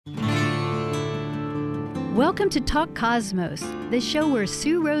Welcome to Talk Cosmos, the show where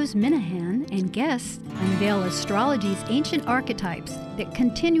Sue Rose Minahan and guests unveil astrology's ancient archetypes that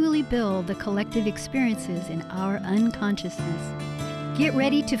continually build the collective experiences in our unconsciousness. Get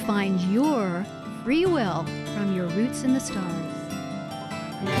ready to find your free will from your roots in the stars.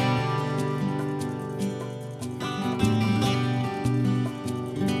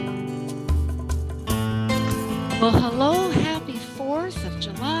 Well, hello, happy 4th of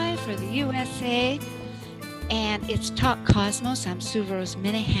July for the USA, and it's Talk Cosmos. I'm Sue Rose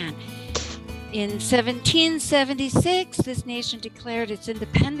Minahan. In 1776, this nation declared its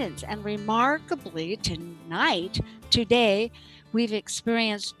independence, and remarkably, today, we've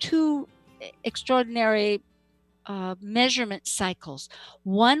experienced two extraordinary measurement cycles.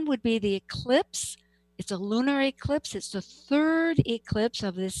 One would be the eclipse. It's a lunar eclipse. It's the third eclipse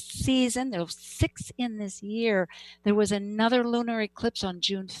of this season. There were 6 in this year. There was another lunar eclipse on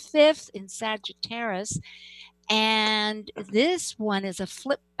June 5th in Sagittarius. And this one is a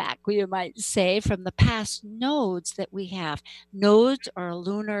flip back, you might say, from the past nodes that we have. Nodes are a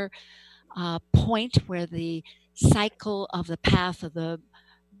lunar point where the cycle of the path of the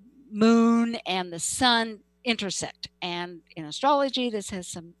moon and the sun intersect. And in astrology, this has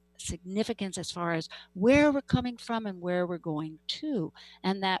some significance as far as where we're coming from and where we're going to.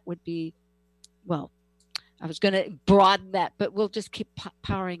 And that would be, well, I was going to broaden that, but we'll just keep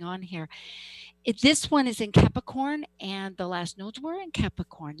powering on here. This one is in Capricorn, and the last nodes were in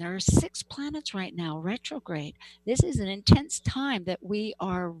Capricorn. There are 6 planets right now retrograde. This is an intense time that we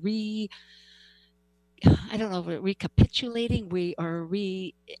are recapitulating, we are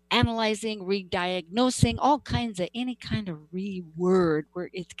reanalyzing, re-diagnosing, all kinds of, any kind of re-word where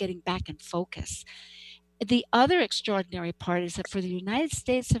it's getting back in focus. The other extraordinary part is that for the United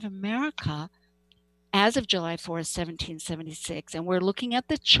States of America, as of July 4th, 1776, and we're looking at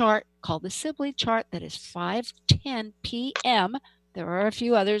the chart called the Sibley chart that is 5:10 p.m. There are a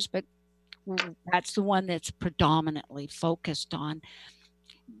few others, but that's the one that's predominantly focused on.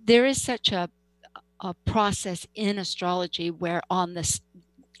 There is such a process in astrology where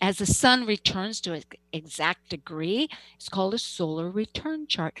as the sun returns to its exact degree, it's called a solar return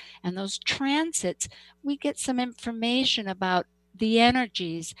chart. And those transits, we get some information about the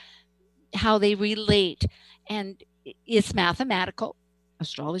energies, how they relate, and it's mathematical.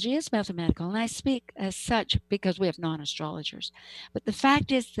 Astrology is mathematical, and I speak as such because we have non-astrologers. But the fact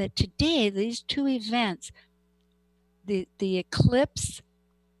is that today, these two events, the eclipse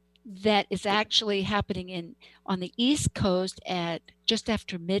that is actually happening on the East Coast at just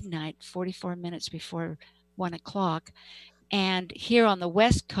after midnight, 44 minutes before 1 o'clock, and here on the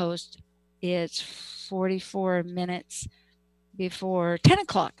West Coast, it's 44 minutes before 10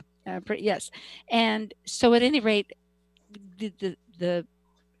 o'clock. Yes. And so at any rate, the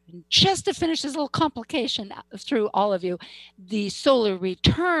just to finish this little complication through all of you, the solar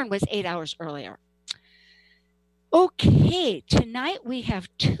return was 8 hours earlier. Okay, tonight we have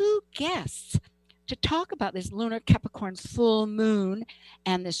 2 guests to talk about this lunar Capricorn full moon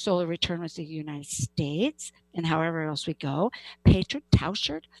and the solar return with the United States and however else we go. Petra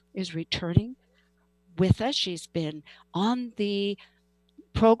Tauschert is returning with us. She's been on the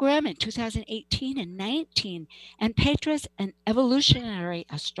program in 2018 and 19, and Petra's an evolutionary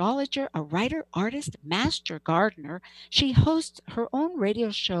astrologer, a writer, artist, master gardener. She hosts her own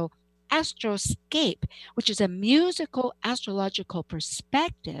radio show, Astroscape, which is a musical astrological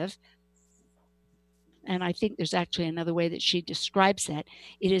perspective. And I think there's actually another way that she describes that.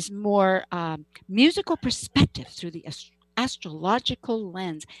 It is more musical perspective through the astrological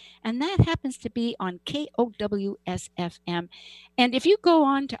lens, and that happens to be on KOWS-FM. And if you go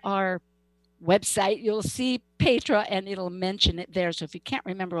on to our website, you'll see Petra, and it'll mention it there. So if you can't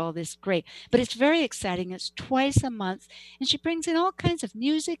remember all this, great. But it's very exciting. It's twice a month, and she brings in all kinds of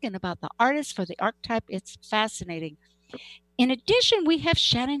music and about the artists for the archetype. It's fascinating. In addition, we have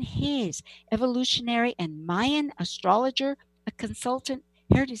Shannon Hayes, evolutionary and Mayan astrologer, a consultant,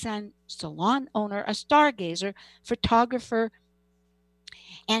 hair design salon owner, a stargazer, photographer,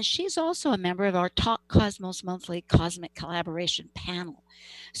 and she's also a member of our Talk Cosmos monthly cosmic collaboration panel.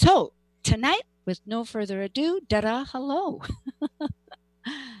 So tonight, with no further ado, hello.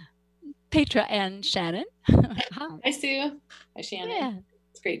 Petra and Shannon. Hi. Hi, Sue. Hi, Shannon. Yeah.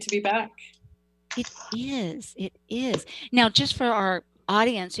 It's great to be back. It is. Now, just for our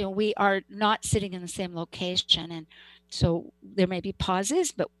audience, we are not sitting in the same location, and so there may be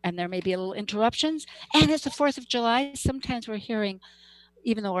pauses, and there may be a little interruptions. And it's the 4th of July. Sometimes we're hearing,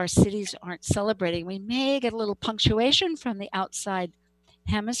 even though our cities aren't celebrating, we may get a little punctuation from the outside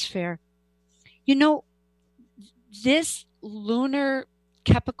hemisphere. This lunar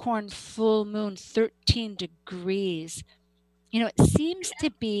Capricorn full moon, 13 degrees. It seems to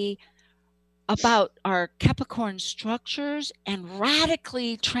be about our Capricorn structures and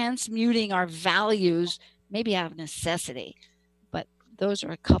radically transmuting our values, maybe out of necessity. But those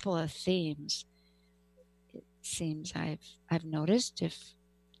are a couple of themes, it seems I've noticed. If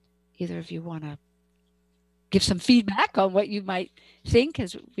either of you want to give some feedback on what you might think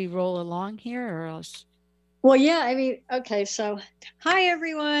as we roll along here, or else. Well, yeah, I mean, okay, so hi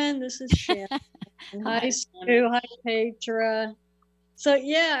everyone, this is Shannon. Hi Sue, hi Petra. So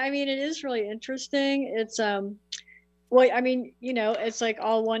yeah, I mean, it is really interesting. It's well, I mean, it's like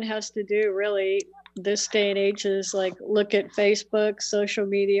all one has to do really this day and age is like look at Facebook, social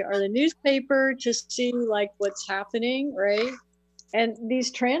media, or the newspaper to see like what's happening, right? And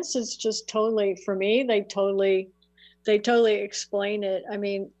these transits just totally, for me, they totally explain it. I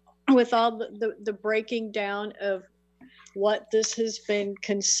mean, with all the breaking down of what this has been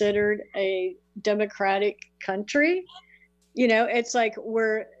considered a democratic country, it's like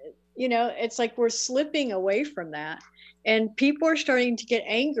we're slipping away from that, and people are starting to get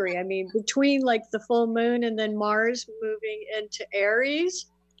angry. I mean, between like the full moon and then Mars moving into Aries,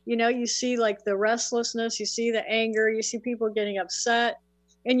 you see like the restlessness, you see the anger, you see people getting upset.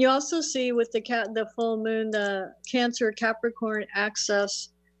 And you also see with the full moon, the Cancer Capricorn axis,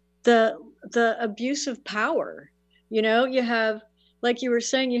 the abuse of power. You have, like you were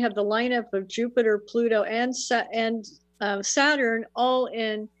saying, you have the lineup of Jupiter, Pluto, and Saturn all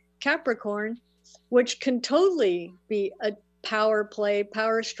in Capricorn, which can totally be a power play,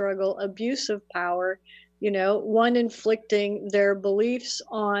 power struggle, abuse of power, one inflicting their beliefs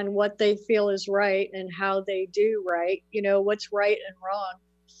on what they feel is right and how they do right, what's right and wrong.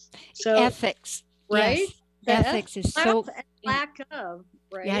 So ethics, right? Yes. Ethics is so lack of,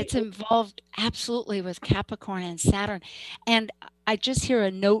 right? Yeah, it's involved absolutely with Capricorn and Saturn. And I just hear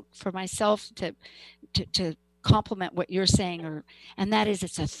a note for myself to complement what you're saying, and that is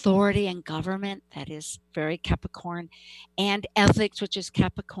it's authority and government, that is very Capricorn, and ethics, which is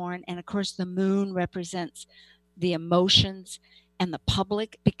Capricorn. And of course the moon represents the emotions and the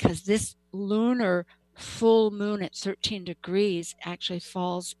public, because this lunar full moon at 13 degrees actually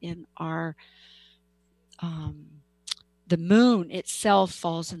falls in our the moon itself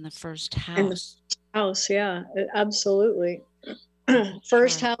falls in the first house. Yeah, absolutely.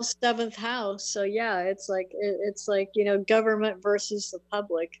 First house, seventh house. So yeah, it's like government versus the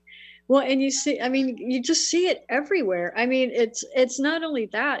public. Well, and you see, I mean, you just see it everywhere. I mean, it's not only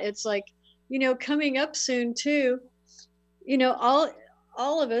that, it's like, coming up soon too,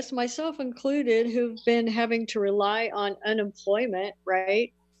 all of us, myself included, who've been having to rely on unemployment,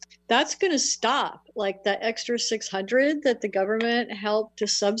 right? That's going to stop. Like that extra 600 that the government helped to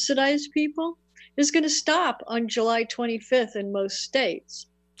subsidize people is going to stop on July 25th in most states.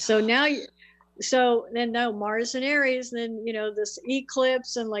 So now, now Mars and Aries, then, this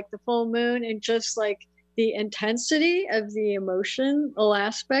eclipse and like the full moon, and just like the intensity of the emotional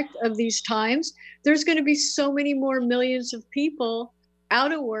aspect of these times, there's going to be so many more millions of people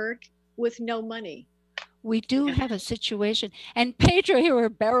out of work with no money. We do have a situation, and Pedro, here we're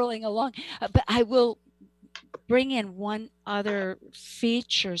barreling along, but I will bring in one other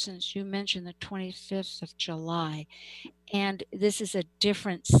feature, since you mentioned the 25th of July. And this is a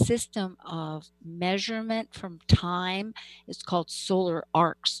different system of measurement from time. It's called solar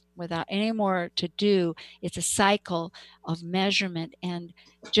arcs. Without any more to do, it's a cycle of measurement. And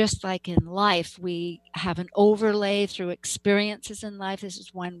just like in life, we have an overlay through experiences in life. This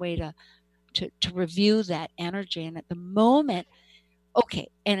is one way to review that energy. And at the moment,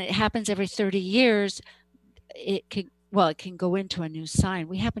 and it happens every 30 years, it can go into a new sign.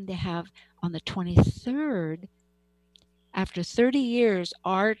 We happen to have on the 23rd, after 30 years,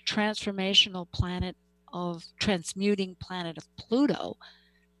 our transformational planet of transmuting planet of Pluto,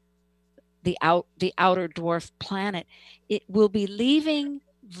 the outer dwarf planet, it will be leaving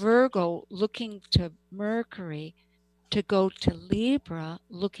Virgo, looking to Mercury, to go to Libra,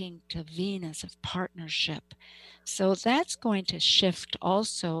 looking to Venus of partnership. So that's going to shift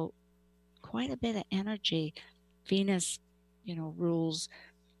also quite a bit of energy. Venus, rules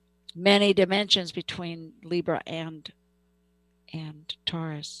many dimensions between Libra and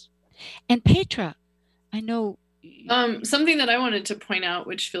Taurus. And Petra, I know. Something that I wanted to point out,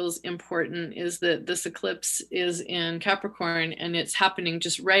 which feels important, is that this eclipse is in Capricorn, and it's happening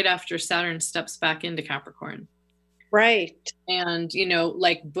just right after Saturn steps back into Capricorn. Right. And,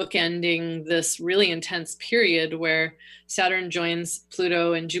 like bookending this really intense period where Saturn joins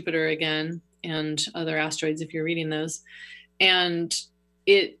Pluto and Jupiter again, and other asteroids if you're reading those. And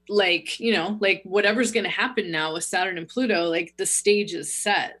it, like, you know, like whatever's going to happen now with Saturn and Pluto, like the stage is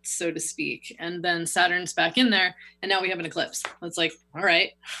set, so to speak. And then Saturn's back in there, and now we have an eclipse. It's like, all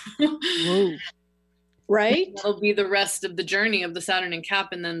right. Whoa. Right? That'll be the rest of the journey of the Saturn and Cap,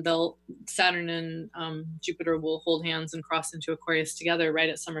 and then Saturn and Jupiter will hold hands and cross into Aquarius together right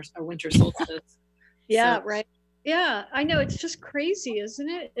at summer or winter solstice. Yeah, So, right. Yeah, I know. It's just crazy, isn't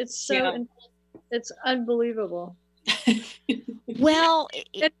it? It's so, Yeah. it's unbelievable. Well,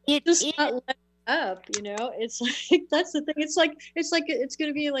 it Just not let up, you know. It's like, that's the thing. It's like it's going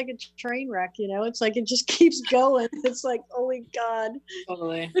to be like a train wreck, you know. It's like it just keeps going. It's like, oh my God.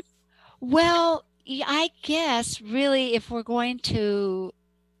 totally. well, I guess really if we're going to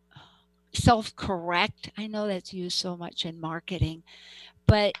self-correct, I know that's used so much in marketing,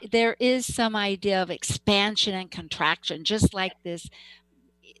 but there is some idea of expansion and contraction, just like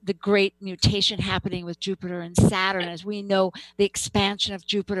the great mutation happening with Jupiter and Saturn. As we know, the expansion of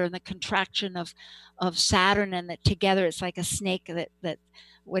Jupiter and the contraction of Saturn, and that together it's like a snake that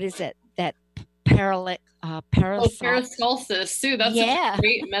what is it, that Paracelsus, Sue, that's Yeah. a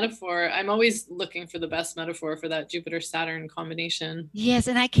great metaphor. I'm always looking for the best metaphor for that Jupiter-Saturn combination. Yes,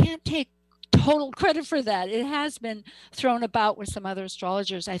 and I can't take total credit for that. It has been thrown about with some other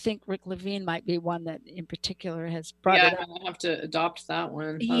astrologers. I think Rick Levine might be one that in particular has brought Yeah, it up. I have to adopt that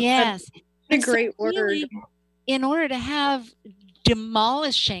one. Yes. A And so great word. really, in order to have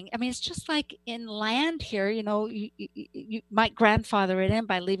demolishing, I mean, it's just like in land here, you know, you might grandfather it in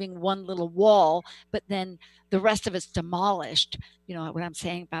by leaving one little wall, but then the rest of it's demolished. You know what I'm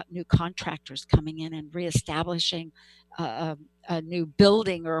saying about new contractors coming in and reestablishing a new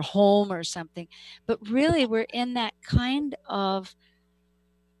building or home or something. But really, we're in that kind of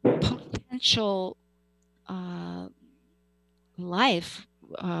potential life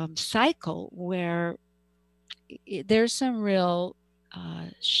cycle where there's some real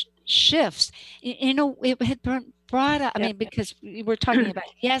shifts. You know, it had brought up, I mean, because we were talking about,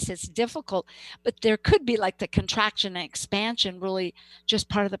 yes, it's difficult, but there could be like the contraction and expansion really just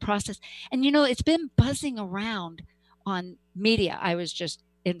part of the process. And, you know, it's been buzzing around on media. I was just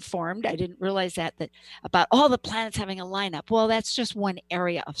informed, I didn't realize that about all the planets having a lineup. Well, that's just one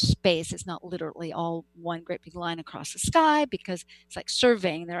area of space. It's not literally all one great big line across the sky, because it's like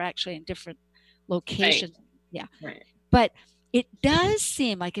surveying. They're actually in different locations. Right. Yeah. Right. But it does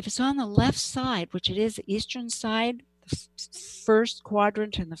seem like if it's on the left side, which it is, the eastern side, the first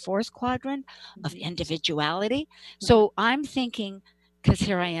quadrant and the fourth quadrant of individuality. So I'm thinking, because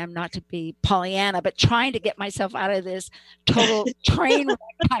here I am, not to be Pollyanna, but trying to get myself out of this total train wreck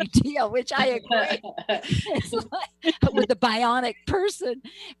idea, which I agree with the bionic person,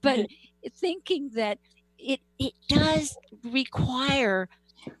 but thinking that it does require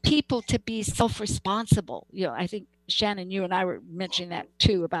people to be self-responsible. You know, I think Shannon, you and I were mentioning that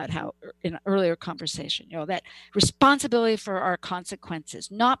too, about how in an earlier conversation, you know, that responsibility for our consequences,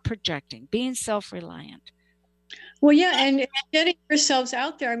 not projecting, being self-reliant. Well, yeah, and getting yourselves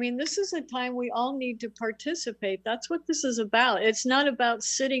out there. I mean, this is a time we all need to participate. That's what this is about. It's not about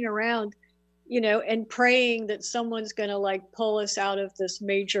sitting around, you know, and praying that someone's going to like pull us out of this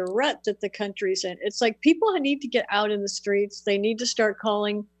major rut that the country's in. It's like people need to get out in the streets. They need to start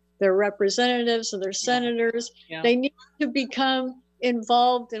calling their representatives and their senators. Yeah. They need to become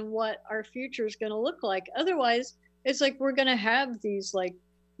involved in what our future is going to look like. Otherwise, it's like we're going to have these, like,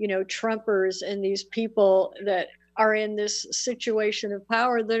 you know, Trumpers and these people that are in this situation of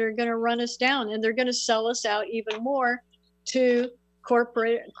power that are going to run us down, and they're going to sell us out even more to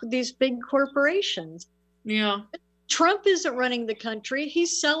these big corporations. Yeah. Trump isn't running the country.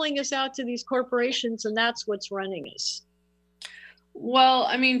 He's selling us out to these corporations, and that's what's running us. Well,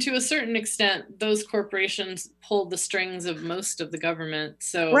 I mean, to a certain extent, those corporations pull the strings of most of the government.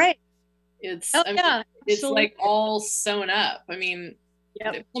 So right. It's, oh, I mean, yeah, it's like all sewn up. I mean,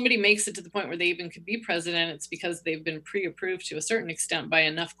 yep. If somebody makes it to the point where they even could be president, it's because they've been pre-approved to a certain extent by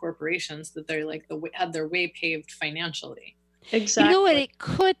enough corporations that they're like had their way paved financially. Exactly. You know what it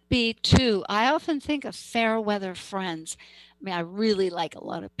could be too? I often think of fair weather friends. I mean, I really like a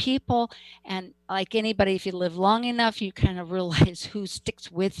lot of people, and like anybody, if you live long enough, you kind of realize who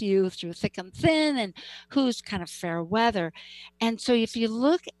sticks with you through thick and thin and who's kind of fair weather. And so if you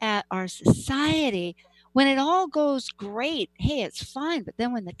look at our society, when it all goes great, hey, it's fine. But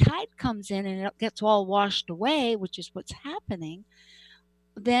then when the tide comes in and it gets all washed away, which is what's happening,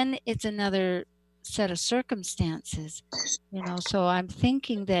 then it's another set of circumstances, you know. So I'm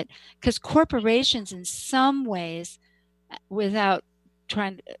thinking that because corporations in some ways, without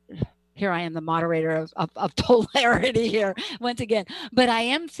trying to here I am, the moderator of polarity here once again. But I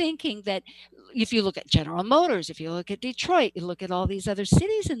am thinking that if you look at General Motors, if you look at Detroit, you look at all these other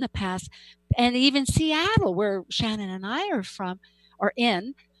cities in the past, and even Seattle, where Shannon and I are from, or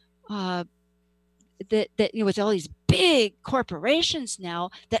in, that with all these big corporations now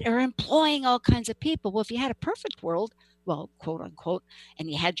that are employing all kinds of people. Well, if you had a perfect world, well, quote unquote, and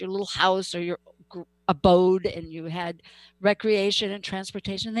you had your little house or your abode, and you had recreation and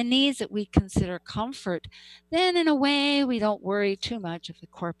transportation, the needs that we consider comfort, then in a way we don't worry too much if the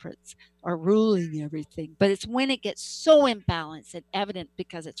corporates are ruling everything. But it's when it gets so imbalanced and evident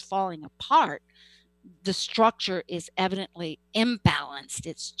because it's falling apart, the structure is evidently imbalanced.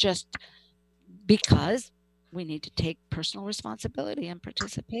 It's just because we need to take personal responsibility and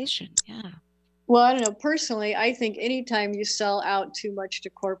participation. Yeah. Well, I don't know. Personally, I think anytime you sell out too much to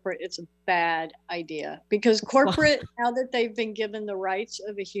corporate, it's a bad idea, because corporate, now that they've been given the rights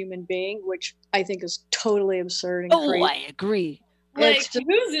of a human being, which I think is totally absurd and crazy. I agree. Like,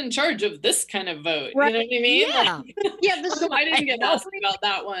 who's in charge of this kind of vote? Right. You know what I mean? Yeah. Yeah, I didn't get asked about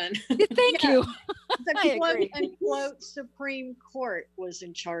that one. Thank you. The quote unquote Supreme Court was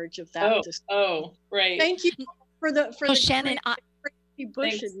in charge of that. Right. Thank you for the Shannon.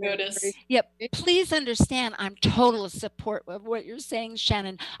 Bush Yep. Please understand, I'm total support of what you're saying,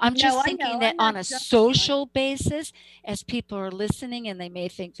 Shannon. I'm just thinking that on a social basis, as people are listening and they may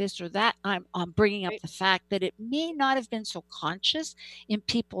think this or that, I'm bringing up the fact that it may not have been so conscious in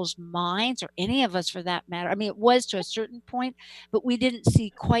people's minds, or any of us for that matter. I mean, it was to a certain point, but we didn't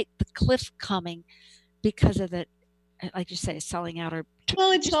see quite the cliff coming because of the, like you say, selling out or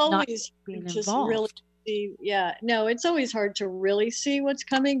it's always being just involved. Really. It's always hard to really see what's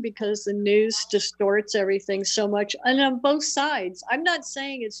coming because the news distorts everything so much, and on both sides. I'm not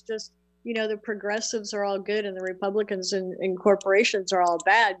saying it's just, the progressives are all good and the Republicans and corporations are all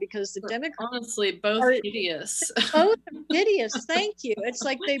bad, because the Democrats, honestly, both are hideous. Both are hideous. Thank you. It's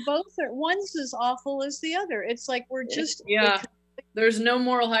like they both are. One's as awful as the other. It's like we're just There's no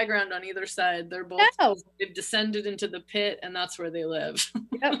moral high ground on either side. They're both they've descended into the pit, and that's where they live.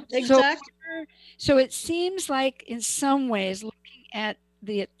 Yep, exactly. So it seems like, in some ways, looking at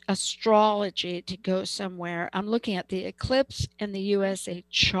the astrology to go somewhere, I'm looking at the eclipse and the USA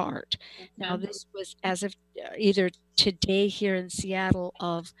chart. Now, this was as of either today here in Seattle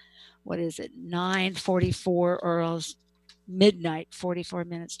of, 9:44 or else midnight, 44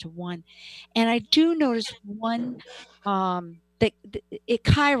 minutes to 1. And I do notice one, Chiron.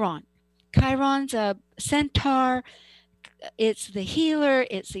 Chiron's a centaur. It's the healer,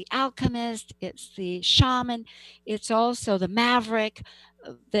 it's the alchemist, it's the shaman, it's also the maverick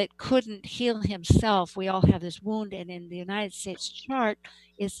that couldn't heal himself. We all have this wound, and in the United States chart,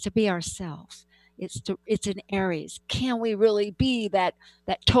 it's to be ourselves. It's in Aries. Can we really be that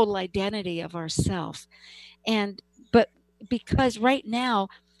total identity of ourself? But because right now,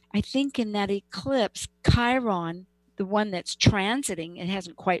 I think in that eclipse, Chiron, the one that's transiting, it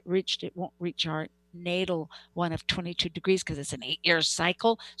hasn't quite reached, it won't reach our natal one of 22 degrees because it's an 8-year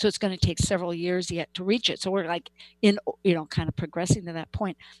cycle, so it's going to take several years yet to reach it. So we're like in kind of progressing to that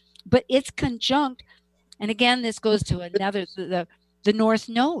point, but it's conjunct. And again, this goes to another, the north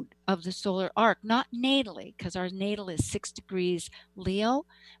node of the solar arc, not natally, because our natal is 6 degrees Leo,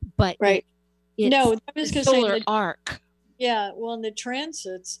 but right. It's the solar arc. Yeah, well, in the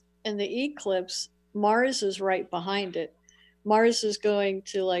transits and the eclipse, Mars is right behind it. Mars is going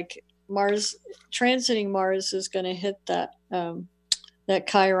to transiting Mars is going to hit that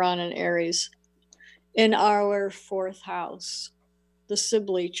Chiron in Aries in our 4th house, the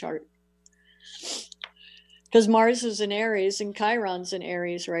Sibley chart, because Mars is in Aries and Chiron's in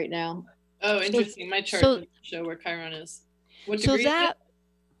Aries right now. Oh, interesting. My chart doesn't show where Chiron is. What degree is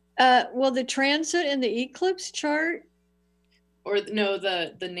it? Well, the transit in the eclipse chart, or no,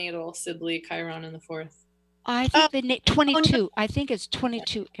 the natal Sibley Chiron in the 4th. I think 22. I think it's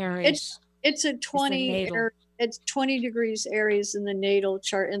 22 Aries. It's a 20. It's 20 degrees Aries in the natal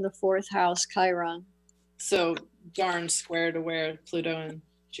chart in the 4th house, Chiron. So darn square to where Pluto and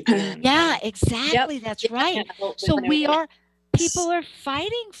Jupiter. Yeah, exactly. Yep. That's right. So people are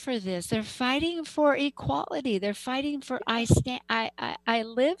fighting for this. They're fighting for equality. They're fighting for I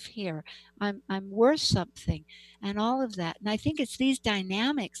live here. I'm worth something, and all of that. And I think it's these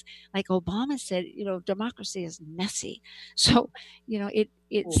dynamics, like Obama said, democracy is messy. So, it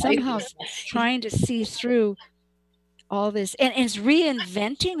somehow trying to see through all this, and it's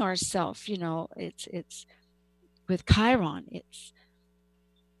reinventing ourselves. It's with Chiron. It's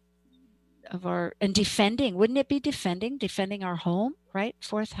and defending. Wouldn't it be defending our home, right?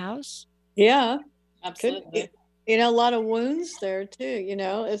 4th house. Yeah, absolutely. A lot of wounds there too.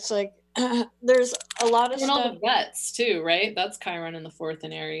 It's like there's a lot of And all stuff. the vets too, right? That's Chiron in the 4th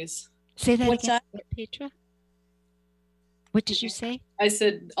in Aries. Say that What's again, that? Petra. What did you say? I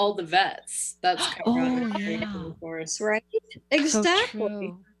said all the vets. That's Chiron Oh, in Aries yeah. in the 4th. That's right. So Exactly.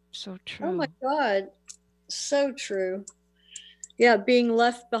 true. So true. Oh my God. So true. Yeah, being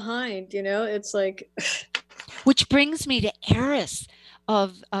left behind, it's like Which brings me to Eris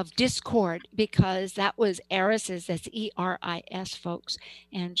of Discord, because that was Eris's, that's Eris, folks.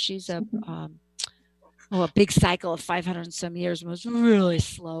 And she's a big cycle of 500 and some years, was really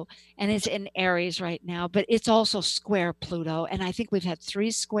slow, and it's in Aries right now, but it's also square Pluto. And I think we've had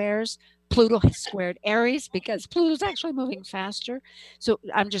 3 squares. Pluto has squared Aries because Pluto's actually moving faster. So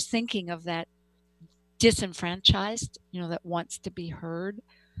I'm just thinking of that disenfranchised, that wants to be heard.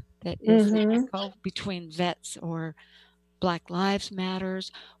 That is the echo between vets or Black Lives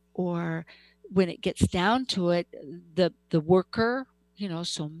Matters, or when it gets down to it, the worker,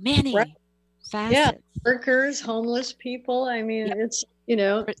 so many facets. Yeah, workers, homeless people. I mean, it's,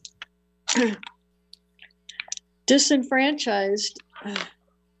 disenfranchised.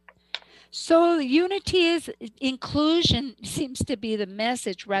 So unity is inclusion seems to be the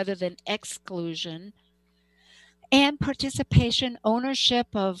message rather than exclusion, and participation, ownership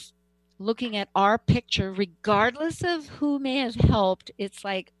of looking at our picture, regardless of who may have helped. It's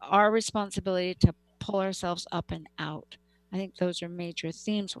like our responsibility to pull ourselves up and out. I think those are major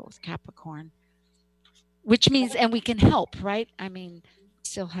themes with Capricorn, which means, and we can help, right? I mean,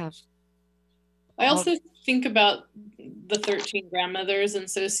 still have. I also think about the 13 grandmothers in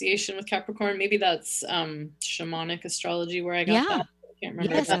association with Capricorn. Maybe that's shamanic astrology where I got that. I can't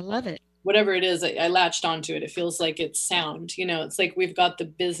remember. Yes, I love it. Whatever it is, I latched onto it. It feels like it's sound. It's like we've got the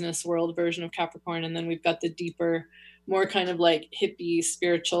business world version of Capricorn, and then we've got the deeper, more kind of like hippie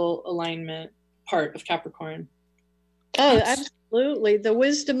spiritual alignment part of Capricorn. Oh, absolutely. The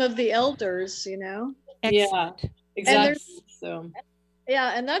wisdom of the elders, Excellent. Yeah, exactly.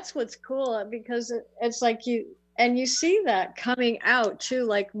 Yeah, and that's what's cool, because it's like you see that coming out too,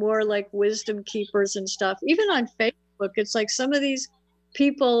 like more like wisdom keepers and stuff. Even on Facebook, it's like some of these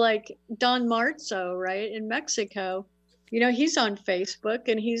people like Don Marzo, right, in Mexico, he's on Facebook,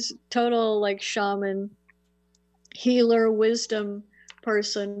 and he's total like shaman, healer, wisdom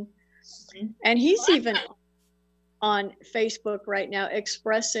person. And he's even on Facebook right now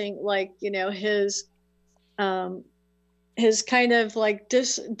expressing like, his kind of like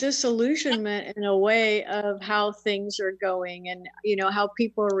disillusionment in a way of how things are going, and how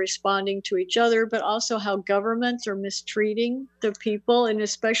people are responding to each other, but also how governments are mistreating the people, and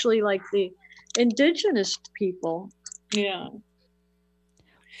especially like the indigenous people. Yeah,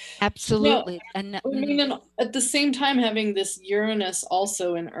 absolutely. And I mean, at the same time, having this Uranus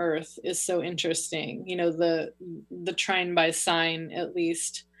also in Earth is so interesting. The trine by sign, at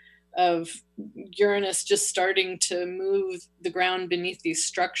least, of Uranus just starting to move the ground beneath these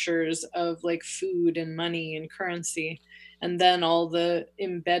structures of like food and money and currency, and then all the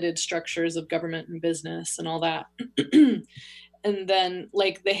embedded structures of government and business and all that. And then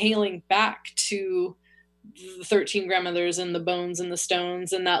like the hailing back to the 13 grandmothers and the bones and the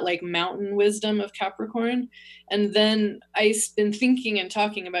stones and that like mountain wisdom of Capricorn. And then I've been thinking and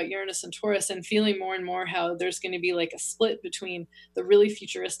talking about Uranus and Taurus and feeling more and more how there's going to be like a split between the really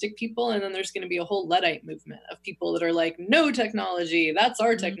futuristic people, and then there's going to be a whole Luddite movement of people that are like, no technology, that's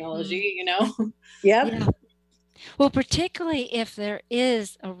our technology, Yeah. Well, particularly if there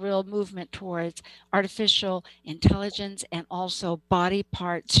is a real movement towards artificial intelligence and also body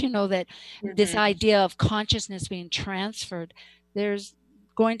parts, that this idea of consciousness being transferred, there's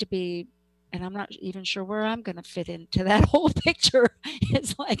going to be, and I'm not even sure where I'm going to fit into that whole picture.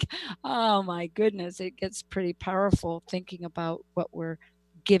 It's like, oh my goodness, it gets pretty powerful thinking about what we're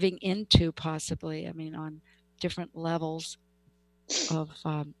giving into, possibly, I mean, on different levels of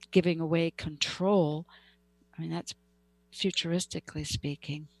giving away control. I mean, that's futuristically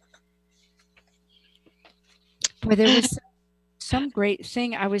speaking. Boy, there was some great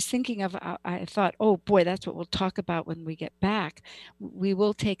thing I was thinking of. I thought, oh boy, that's what we'll talk about when we get back. We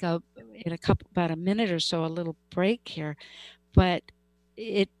will take about a minute or so, a little break here, but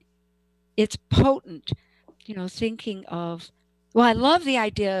it's potent, thinking of, well, I love the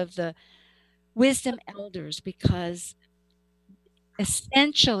idea of the wisdom elders, because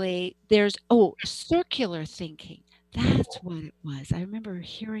essentially there's circular thinking. That's what it was. I remember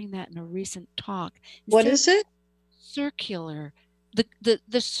hearing that in a recent talk. What is it? Circular,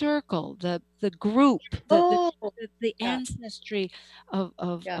 the circle, the group, the ancestry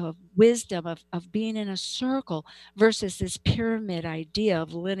of wisdom, of being in a circle, versus this pyramid idea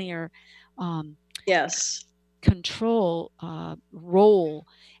of linear control role.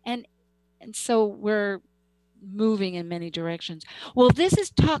 And And so we're moving in many directions. Well, this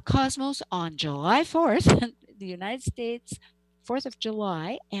is Talk Cosmos on July 4th, the United States, 4th of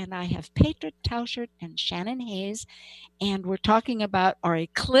July, and I have Petra Tauschert and Shannon Hayes, and we're talking about our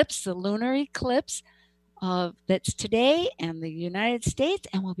eclipse, the lunar eclipse that's today in the United States,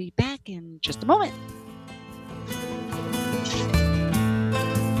 and we'll be back in just a moment.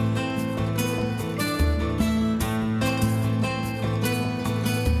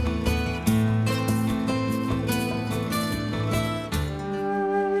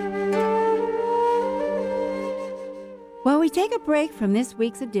 While we take a break from this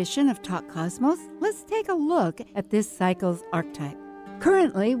week's edition of Talk Cosmos, let's take a look at this cycle's archetype.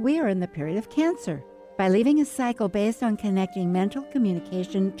 Currently, we are in the period of Cancer. By leaving a cycle based on connecting mental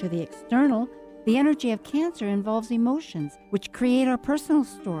communication to the external, the energy of Cancer involves emotions, which create our personal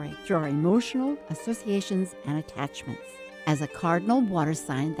story through our emotional associations and attachments. As a cardinal water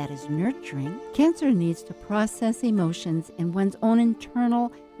sign that is nurturing, Cancer needs to process emotions in one's own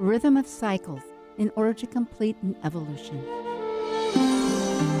internal rhythm of cycles in order to complete an evolution.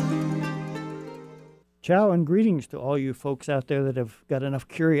 Ciao and greetings to all you folks out there that have got enough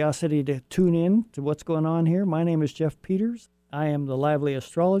curiosity to tune in to what's going on here. My name is Jeff Peters. I am the Lively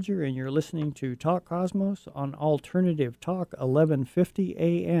Astrologer, and you're listening to Talk Cosmos on Alternative Talk 1150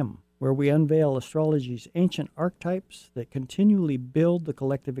 AM, where we unveil astrology's ancient archetypes that continually build the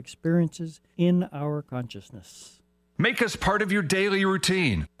collective experiences in our consciousness. Make us part of your daily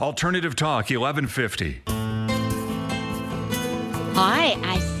routine. Alternative Talk 1150. Hi,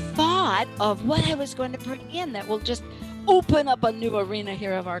 I thought of what I was going to bring in that will just open up a new arena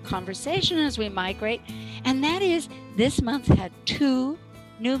here of our conversation as we migrate. And that is, this month had 2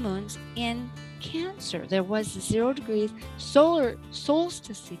 new moons in Cancer. There was 0 degrees solar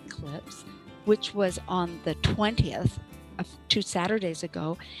solstice eclipse, which was on the 20th. 2 Saturdays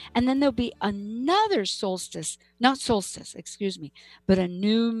ago, and then there'll be another but a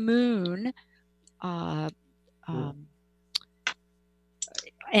new moon,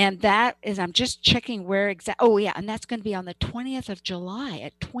 and that is, I'm just checking where exactly. And that's going to be on the 20th of July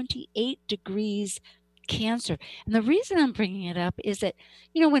at 28 degrees Cancer. And the reason I'm bringing it up is that,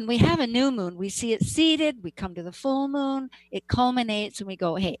 when we have a new moon, we see it seeded, we come to the full moon, it culminates, and we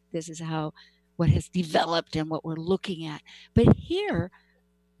go, hey, this is what has developed and what we're looking at. But here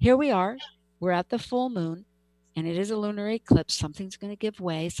we are, we're at the full moon, and it is a lunar eclipse. Something's going to give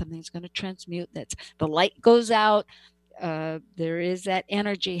way, something's going to transmute. The light goes out, there is that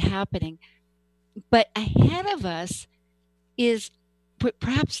energy happening. But ahead of us is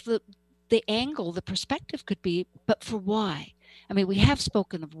perhaps the angle, the perspective could be, but for why? I mean, we have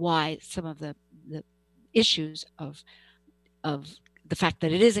spoken of why, some of the issues of the fact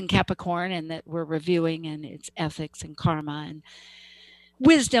that it is in Capricorn and that we're reviewing, and its ethics and karma and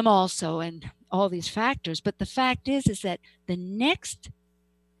wisdom also, and all these factors. But the fact is that the next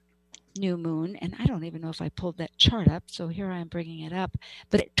new moon, and I don't even know if I pulled that chart up, so here I am bringing it up,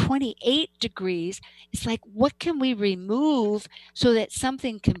 but at 28 degrees, it's like, what can we remove so that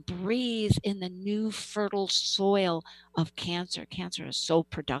something can breathe in the new fertile soil of Cancer? Cancer is so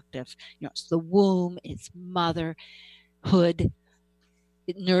productive. It's the womb, it's motherhood,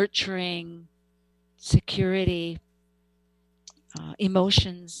 nurturing, security,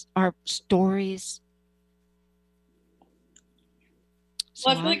 emotions, our stories.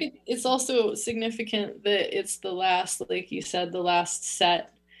 Well, I feel like it's also significant that it's the last, like you said, the last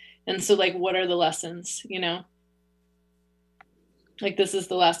set. And so, like, what are the lessons, Like, this is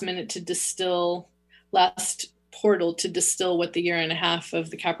the last minute to distill, last portal to distill what the 1.5 years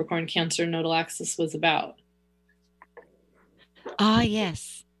of the Capricorn Cancer nodal axis was about. Ah,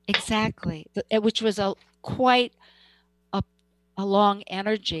 yes, exactly. Which was quite a long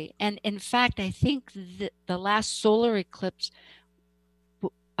energy. And in fact, I think the last solar eclipse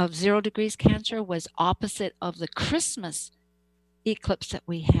of 0 degrees Cancer was opposite of the Christmas eclipse that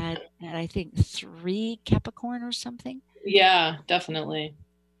we had at, I think, 3 Capricorn or something. Yeah, definitely.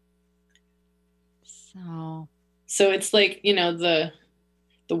 So it's like, the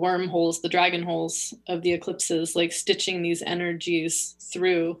wormholes, the dragon holes of the eclipses, like stitching these energies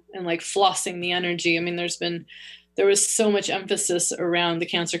through and like flossing the energy. I mean, there was so much emphasis around the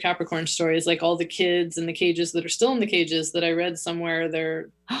Cancer Capricorn stories, like all the kids in the cages that are still in the cages that I read somewhere, they're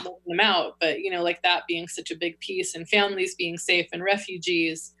letting them out. But, like that being such a big piece, and families being safe, and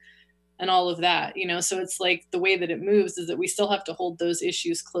refugees and all of that, so it's like the way that it moves is that we still have to hold those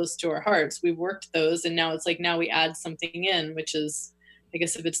issues close to our hearts. We've worked those, and now it's like, now we add something in, which is, I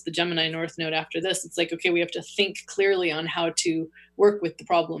guess if it's the Gemini North Node after this, it's like, okay, we have to think clearly on how to work with the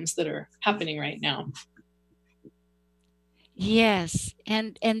problems that are happening right now. Yes,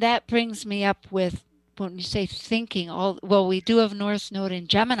 and that brings me up with when you say thinking. Well, we do have North Node in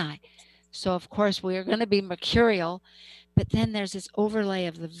Gemini, so of course we are going to be mercurial, but then there's this overlay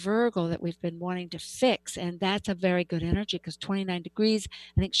of the Virgo that we've been wanting to fix, and that's a very good energy because 29 degrees.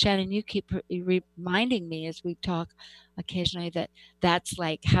 I think Shannon, you keep reminding me as we talk occasionally that that's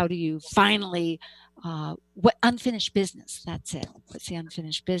like how do you finally what unfinished business? That's it. What's the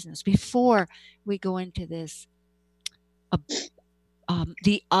unfinished business before we go into this?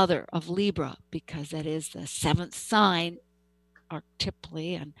 The other of Libra, because that is the seventh sign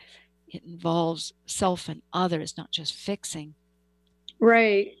archetypally, and it involves self and others, not just fixing.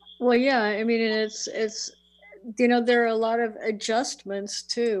 Right. Well, yeah. I mean, and it's there are a lot of adjustments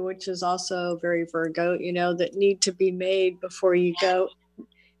too, which is also very Virgo. That need to be made before you go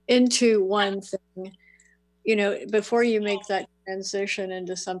into one thing. Before you make that transition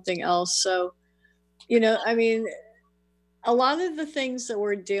into something else. So, I mean, a lot of the things that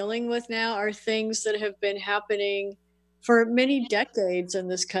we're dealing with now are things that have been happening for many decades in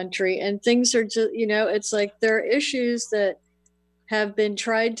this country, and things are just, it's like there are issues that have been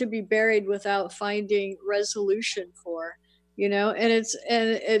tried to be buried without finding resolution for, and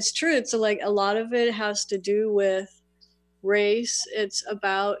it's true. It's like a lot of it has to do with race. It's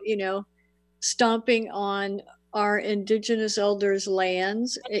about, stomping on our indigenous elders'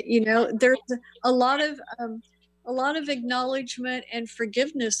 lands. There's a lot of acknowledgement and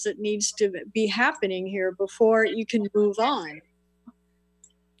forgiveness that needs to be happening here before you can move on.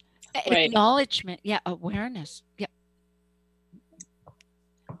 Right. Acknowledgement, yeah, awareness, yeah.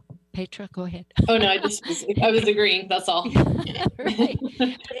 Petra, go ahead. Oh no, I was agreeing. That's all. Right.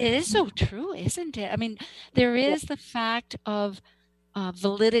 It is so true, isn't it? I mean, there is the fact of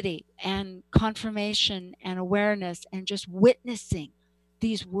validity and confirmation and awareness and just witnessing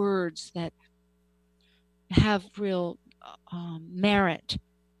these words that have real merit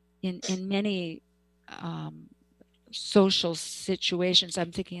in many social situations.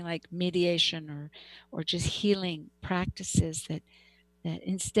 I'm thinking like mediation or just healing practices that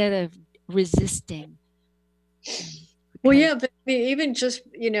instead of resisting. Well, yeah, but even just,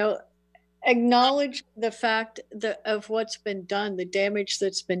 acknowledge the fact of what's been done, the damage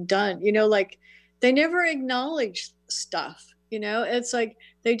that's been done, like they never acknowledge stuff, it's like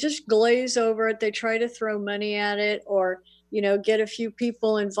they just glaze over it. They try to throw money at it or, get a few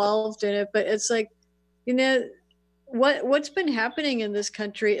people involved in it. But it's like, what's been happening in this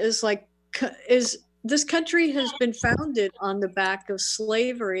country is this country has been founded on the back of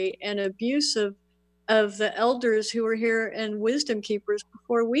slavery and abuse of the elders who were here and wisdom keepers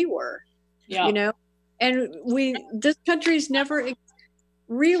before we were. Yeah. And this country's never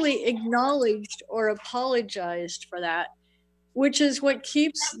really acknowledged or apologized for that, which is what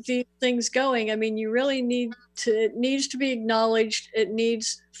keeps these things going. I mean, you really it needs to be acknowledged. It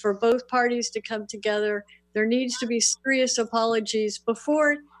needs for both parties to come together. There needs to be serious apologies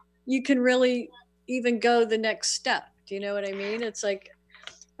before you can really even go the next step. Do you know what I mean? It's like,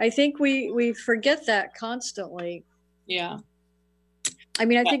 I think we forget that constantly. Yeah. I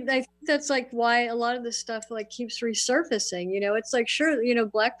mean, I think that's like why a lot of this stuff like keeps resurfacing. It's like, sure,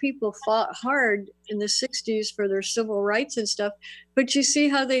 Black people fought hard in the 60s for their civil rights and stuff, but you see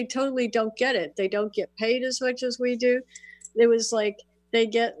how they totally don't get it. They don't get paid as much as we do. It was like they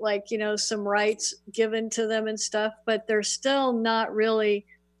get like, some rights given to them and stuff, but they're still not really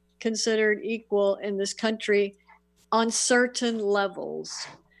considered equal in this country on certain levels.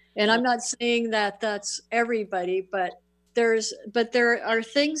 And I'm not saying that that's everybody, but there are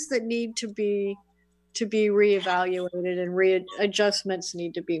things that need to be reevaluated and readjustments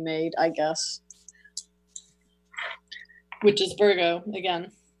need to be made, I guess. Which is Virgo again.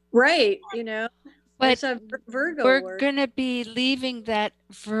 Right, But it's a Virgo we're going to be leaving that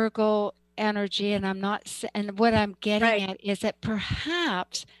Virgo energy, and what I'm getting at is that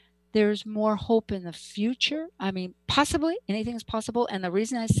perhaps there's more hope in the future. I mean, possibly anything is possible. And the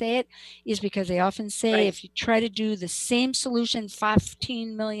reason I say it is because they often say if you try to do the same solution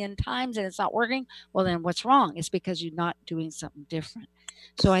 15 million times and it's not working, well, then what's wrong? It's because you're not doing something different.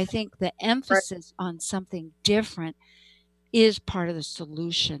 So I think the emphasis on something different is part of the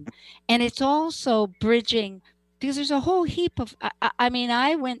solution. And it's also bridging, because there's a whole heap of, I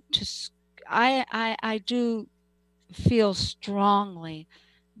do feel strongly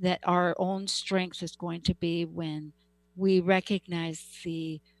that our own strength is going to be when we recognize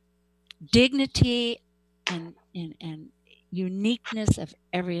the dignity and uniqueness of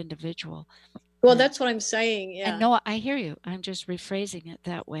every individual. Well, that's what I'm saying. Yeah. And no, I hear you. I'm just rephrasing it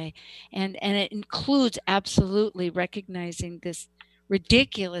that way. And it includes absolutely recognizing this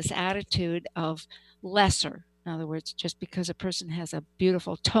ridiculous attitude of lesser. In other words, just because a person has a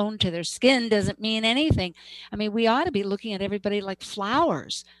beautiful tone to their skin doesn't mean anything. I mean, we ought to be looking at everybody like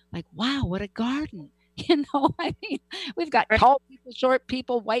flowers, like, wow, what a garden. I mean, we've got tall people, short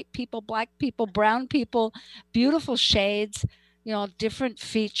people, white people, black people, brown people, beautiful shades, different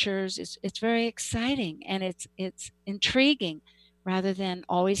features. It's very exciting, and it's intriguing, rather than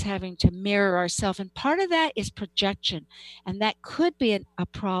always having to mirror ourselves. And part of that is projection. And that could be a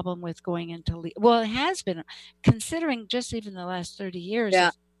problem with going into, well, it has been, considering just even the last 30 years,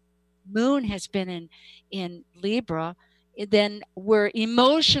 Moon has been in Libra, then we're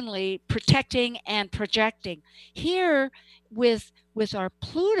emotionally protecting and projecting. Here with our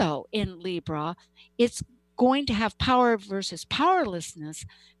Pluto in Libra, it's going to have power versus powerlessness,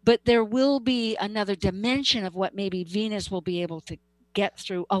 but there will be another dimension of what maybe Venus will be able to get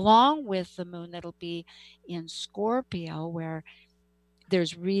through, along with the moon that'll be in Scorpio, where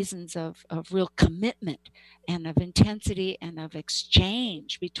there's reasons of real commitment and of intensity and of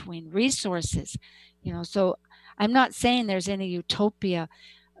exchange between resources. So I'm not saying there's any utopia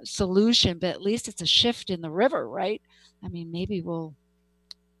solution, but at least it's a shift in the river, right? I mean, maybe we'll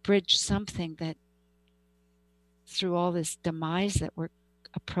bridge something that through all this demise that we're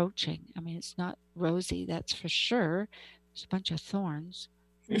approaching. I mean, it's not rosy, that's for sure. There's a bunch of thorns.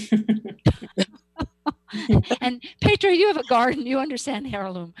 And Petra, you have a garden. You understand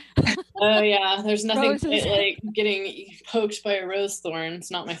heirloom. Oh yeah, there's nothing like getting poked by a rose thorn. It's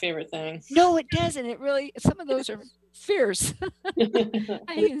not my favorite thing. No, it doesn't. It really. Some of those are fierce.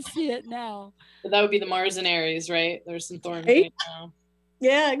 I can see it now. But that would be the Mars and Aries, right? There's some thorns right now.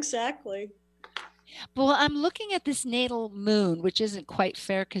 Yeah, exactly. Well, I'm looking at this natal moon, which isn't quite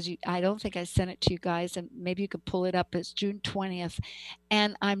fair because I don't think I sent it to you guys, and maybe you could pull it up. It's June 20th.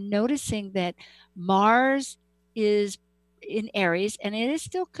 And I'm noticing that Mars is in Aries, and it is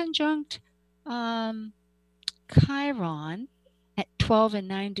still conjunct Chiron at 12 and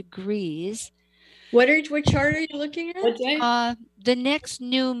 9 degrees. What chart are you looking at? What day? The next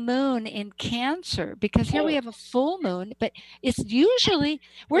new moon in Cancer, because here we have a full moon, but it's usually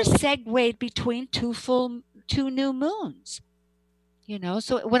we're segued between two new moons.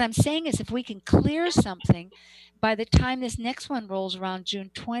 So what I'm saying is, if we can clear something by the time this next one rolls around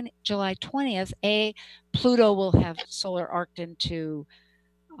July 20th, Pluto will have solar arced into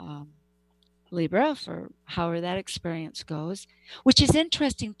Libra, for however that experience goes, which is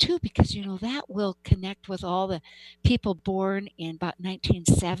interesting too, because that will connect with all the people born in about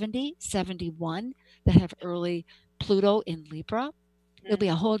 1970, 71 that have early Pluto in Libra. There'll be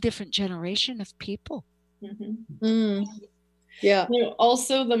a whole different generation of people. Mm-hmm. Mm. Yeah.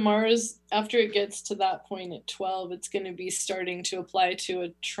 Also, the Mars, after it gets to that point at 12, it's going to be starting to apply to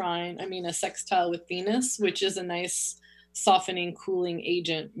a sextile with Venus, which is a nice softening, cooling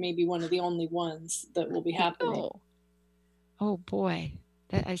agent, maybe one of the only ones that will be happening. Oh boy,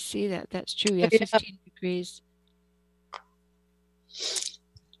 I see that. That's true. Yeah, 15 degrees.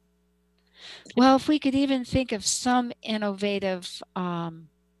 Well, if we could even think of some innovative, I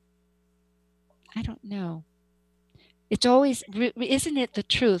don't know. It's always, isn't it the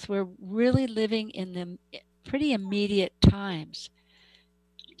truth? We're really living in the pretty immediate times.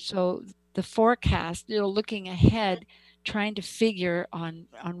 So the forecast, looking ahead, trying to figure on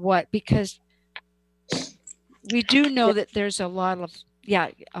what, because we do know that there's a lot of,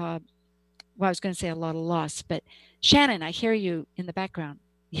 I was going to say a lot of loss, but Shannon, I hear you in the background.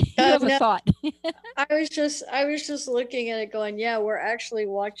 You have a thought. I was just looking at it going, yeah, we're actually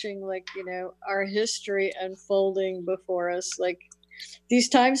watching our history unfolding before us. Like, these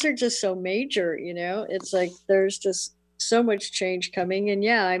times are just so major, it's like there's just so much change coming. And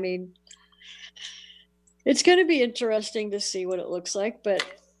yeah, I mean, it's going to be interesting to see what it looks like, but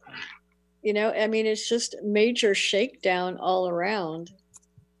it's just major shakedown all around.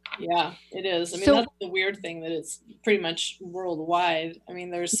 Yeah, it is. I mean, that's the weird thing, that it's pretty much worldwide. I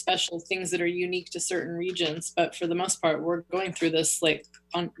mean, there's special things that are unique to certain regions, but for the most part, we're going through this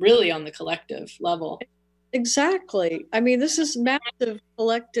on the collective level. Exactly. I mean, this is massive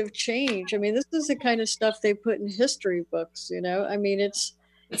collective change. I mean, this is the kind of stuff they put in history books, I mean, it's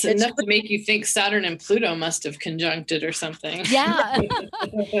enough to make you think Saturn and Pluto must have conjuncted or something. Yeah.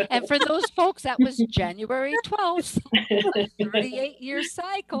 And for those folks, that was January 12th, 38-year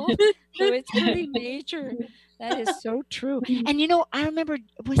cycle. So it's pretty major. That is so true. And I remember,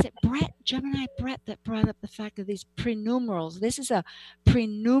 was it Gemini Brett, that brought up the fact of these prenumerals? This is a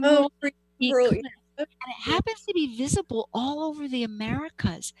prenumeral eclipse, and it happens to be visible all over the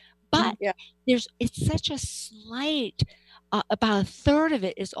Americas. But it's such a slight about a third of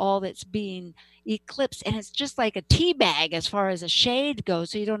it is all that's being eclipsed, and it's just like a tea bag as far as a shade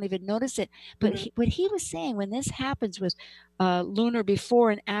goes, so you don't even notice it. But what he was saying, when this happens with lunar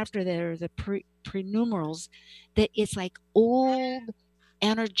before and after there, the prenumerals, that it's like old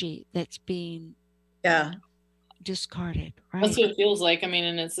energy that's being discarded, right? That's what it feels like. I mean,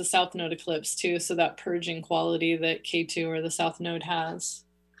 and it's the South Node eclipse too, so that purging quality that K2 or the South Node has.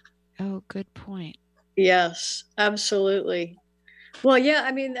 Oh, good point. Yes, absolutely. Well, yeah,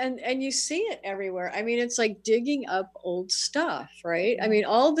 I mean, and you see it everywhere. I mean, it's like digging up old stuff, right? I mean,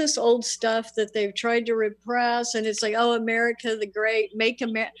 all this old stuff that they've tried to repress, and it's like, oh, America the Great,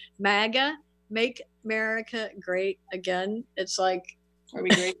 MAGA, make America great again. It's like, are we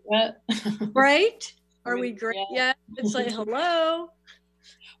great yet? Right? Are we great yet? It's like, hello.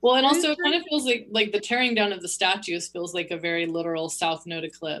 Well, and also it kind of feels like the tearing down of the statues feels like a very literal South Node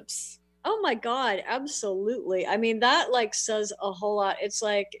eclipse. Oh my God, absolutely. I mean, that like says a whole lot. It's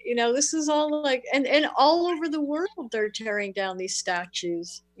like, you know, this is all like, and all over the world, they're tearing down these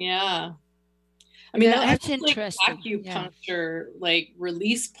statues. Yeah. I mean, that's interesting. Like acupuncture, like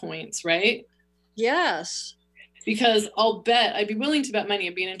release points, right? Yes. Because I'd be willing to bet money,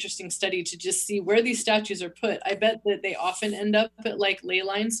 it'd be an interesting study to just see where these statues are put. I bet that they often end up at like ley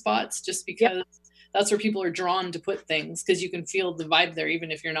line spots just because that's where people are drawn to put things, because you can feel the vibe there,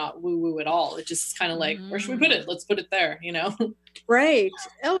 even if you're not woo-woo at all. It just kind of like, where should we put it? Let's put it there, you know? Right.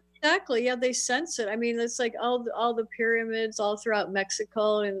 Oh, exactly. Yeah, they sense it. I mean, it's like all the pyramids all throughout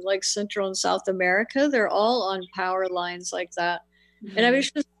Mexico and like Central and South America, they're all on power lines like that. Mm-hmm. And I was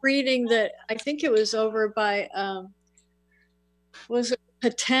just reading that, I think it was over by, was it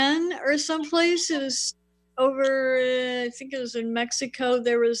Petén or someplace? It was over, I think it was in Mexico.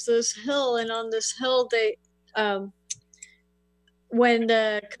 There was this hill, and on this hill, they, when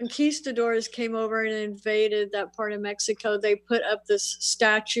the conquistadors came over and invaded that part of Mexico, they put up this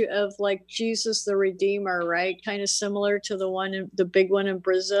statue of like Jesus the Redeemer, right? Kind of similar to the big one in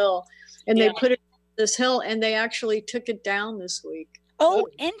Brazil. And they put it on this hill, and they actually took it down this week. Oh,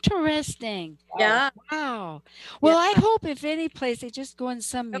 interesting. Yeah. Wow. Well, I hope if any place they just go in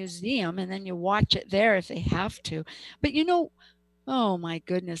some museum and then you watch it there if they have to. But you know, oh my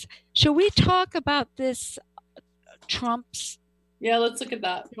goodness. Shall we talk about this Trump's? Yeah, let's look at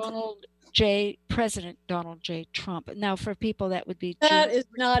that. President Donald J. Trump. Now, for people that would be. That is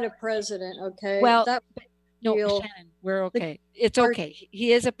not a president, okay? Well, no, Shannon, we're okay. It's okay.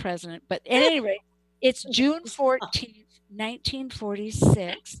 He is a president. But at any rate, it's June 14th.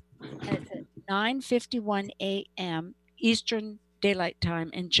 1946 at 9:51 a.m. Eastern Daylight Time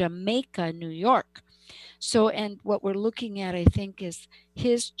in Jamaica, New York. So, and what we're looking at, I think, is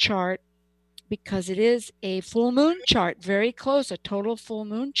his chart, because it is a full moon chart, very close, a total full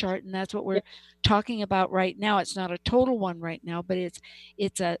moon chart, and that's what we're talking about right now. It's not a total one right now, but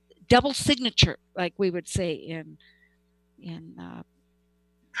it's a double signature, like we would say in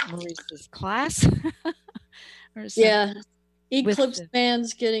Maurice's class. Eclipse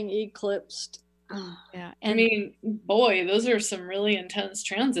man's getting eclipsed. Yeah, and I mean, boy, those are some really intense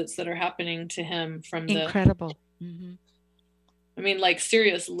transits that are happening to him from incredible. Mm-hmm. I mean, like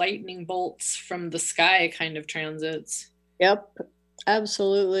serious lightning bolts from the sky kind of transits. Yep,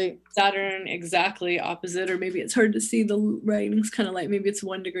 absolutely. Saturn exactly opposite, or maybe it's hard to see, the writing's kind of like maybe it's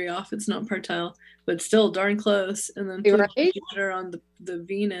 1 degree off. It's not partile, but still darn close. And then Jupiter on the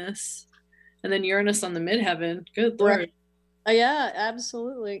Venus. And then Uranus on the midheaven. Good Lord. Right. Yeah,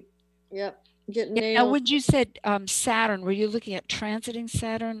 absolutely. Yep. Getting nailed. Now, when you said Saturn, were you looking at transiting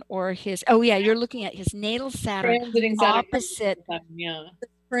Saturn or his? Oh, yeah, you're looking at his natal Saturn. Transiting Saturn. Opposite. Yeah.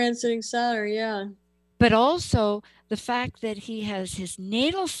 Transiting Saturn, yeah. But also the fact that he has his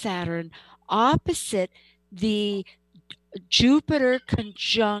natal Saturn opposite the Jupiter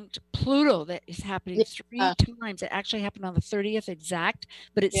conjunct Pluto that is happening 3 times. It actually happened on the 30th exact,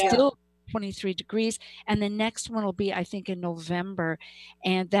 but it's still 23 degrees, and the next one will be, I think, in November,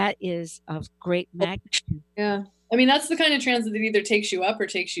 and that is of great magnitude. Yeah, I mean, that's the kind of transit that either takes you up or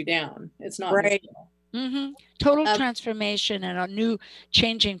takes you down. It's not right. Mm-hmm. Total transformation and a new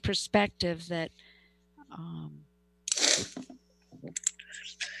changing perspective that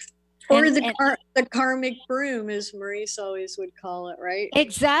or the karmic broom, as Maurice always would call it, right?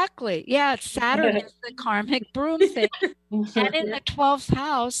 Exactly. Yeah, Saturn is the karmic broom thing. And in the 12th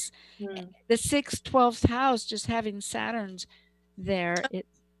house, the 6th, 12th house, just having Saturns there,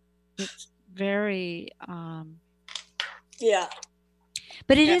 it's very...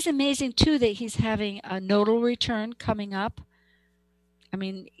 But it is amazing, too, that he's having a nodal return coming up I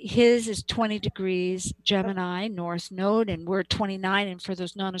mean, his is 20 degrees Gemini, North Node, and we're 29. And for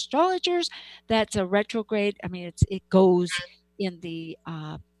those non-astrologers, that's a retrograde. I mean, it goes in the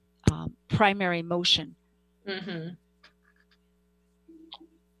primary motion. Mm-hmm.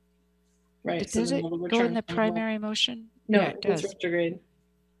 Right. But So does then it it'll go return in the from primary motion? No, Yeah, it it's does. retrograde.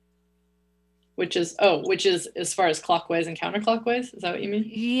 Which is as far as clockwise and counterclockwise. Is that what you mean?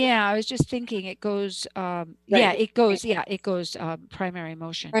 Yeah, I was just thinking it goes. Right. It goes primary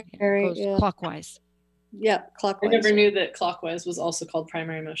motion. Primary, It goes yeah. clockwise. Yeah, I clockwise. never knew that clockwise was also called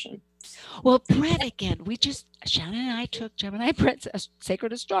primary motion. Well, Brett, again, Shannon and I took Gemini Brett's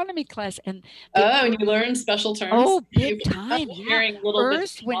sacred astronomy class, and and you learned special terms. Oh, big time! Yeah, Sharing little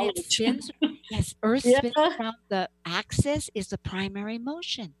Earth when it spins. Yes, Earth spins around the axis is the primary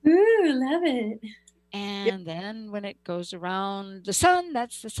motion. Ooh, love it. And then when it goes around the sun,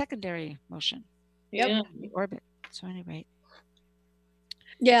 that's the secondary motion. Yeah. The orbit. So anyway.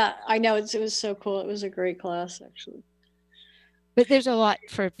 Yeah, I know. It was so cool. It was a great class, actually. But there's a lot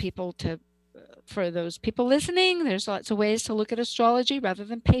for for those people listening. There's lots of ways to look at astrology rather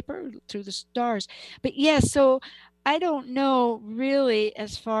than paper, through the stars. But yes, so I don't know really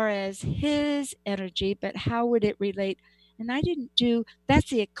as far as his energy, but how would it relate? And I didn't do, that's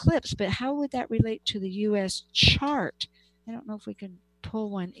the eclipse, but how would that relate to the U.S. chart? I don't know if we can pull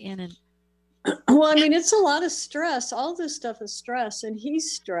one in and. Well, I mean, it's a lot of stress. All this stuff is stress, and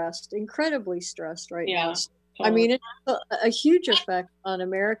he's stressed, incredibly stressed right now. Totally. I mean, it's a huge effect on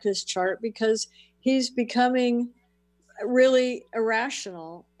America's chart because he's becoming really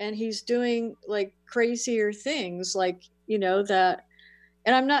irrational, and he's doing like crazier things, like, that.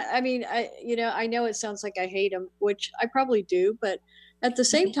 And I'm not, I mean, I know it sounds like I hate him, which I probably do, but at the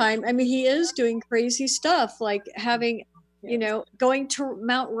same time, I mean, he is doing crazy stuff, like having, going to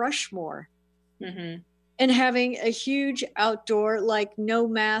Mount Rushmore. Mm-hmm. And having a huge outdoor, like, no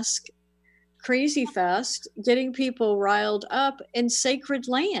mask crazy fest, getting people riled up in sacred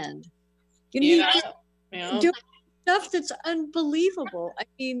land. Doing stuff that's unbelievable. I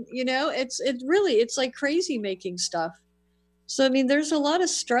mean, it's like crazy making stuff. So I mean, there's a lot of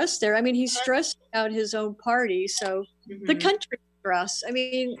stress there. I mean, he's stressed out his own party, so the country stress. I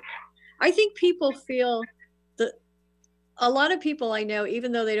mean, I think people feel that. A lot of people I know,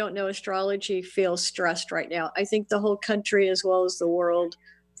 even though they don't know astrology, feel stressed right now. I think the whole country, as well as the world,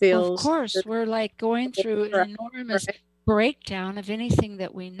 feels. Of course, we're like going through an enormous breakdown of anything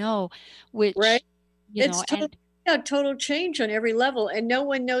that we know, which, it's total change on every level, and no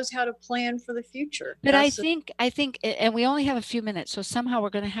one knows how to plan for the future. But I think, and we only have a few minutes, so somehow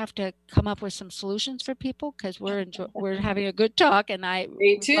we're going to have to come up with some solutions for people, because we're having a good talk, and I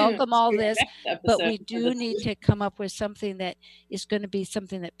welcome all this, but we do need to come up with something that is going to be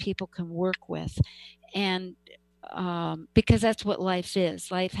something that people can work with, and because that's what life is.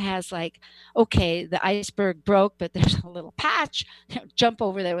 Life has, like, okay, the iceberg broke, but there's a little patch. Jump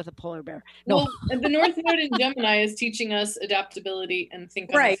over there with a polar bear. No. Well, the North Node in Gemini is teaching us adaptability and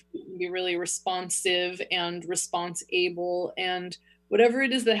think on be really responsive and response-able, and whatever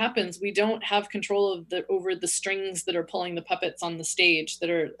it is that happens, we don't have control over the strings that are pulling the puppets on the stage that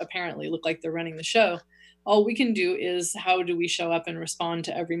are apparently look like they're running the show. All we can do is, how do we show up and respond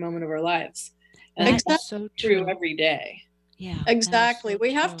to every moment of our lives? And that's so true every day. Yeah, exactly.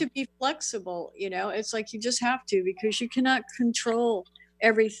 We have to be flexible. It's like you just have to, because you cannot control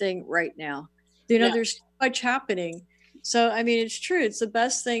everything right now. There's so much happening. So, I mean, it's true. It's the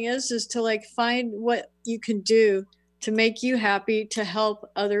best thing is to like find what you can do to make you happy, to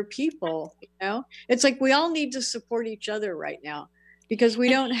help other people. It's like we all need to support each other right now, because we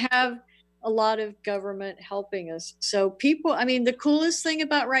don't have a lot of government helping us. So people, I mean, the coolest thing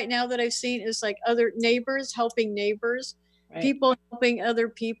about right now that I've seen is like other neighbors helping neighbors, people helping other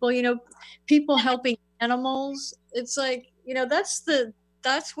people, people helping animals. It's like,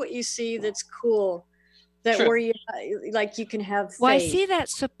 that's what you see. That's cool. That where you can have faith. Well, I see that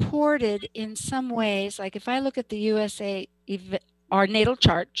supported in some ways. Like if I look at the USA, our natal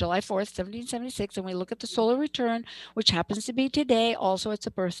chart, July 4th, 1776, and we look at the solar return, which happens to be today. Also, it's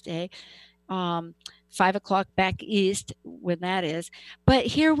a birthday. 5 o'clock back east when that is. But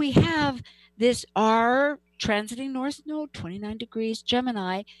here we have this R transiting North Node, 29 degrees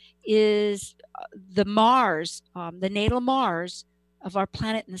Gemini, is the Mars, the natal Mars of our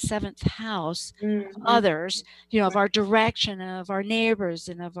planet in the 7th house, others, of our direction, and of our neighbors,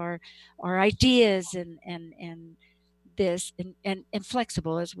 and of our ideas, and this, and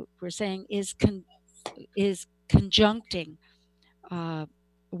flexible, as we're saying, is conjuncting.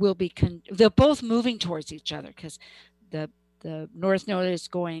 They're both moving towards each other, because the North Node is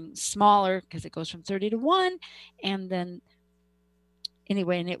going smaller because it goes from 30 to 1, and then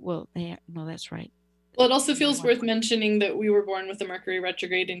anyway, and it will. No, that's right. Well, it also feels worth mentioning that we were born with a Mercury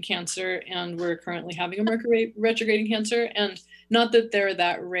retrograde in Cancer, and we're currently having a Mercury retrograde in Cancer. And not that they're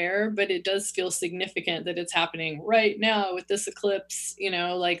that rare, but it does feel significant that it's happening right now with this eclipse,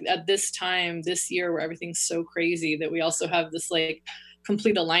 like at this time this year where everything's so crazy, that we also have this like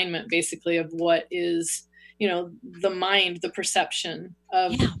complete alignment basically of what is, the mind, the perception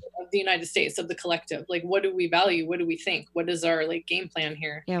of the United States, of the collective. Like, what do we value? What do we think? What is our like game plan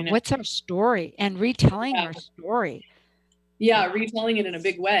here? Yeah. What's our story? And retelling our story. Yeah, retelling it in a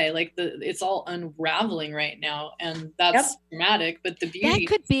big way. Like it's all unraveling right now, and that's dramatic. But the beauty that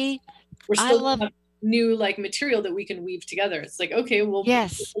could be. We're still have new like material that we can weave together. It's like, okay, we'll put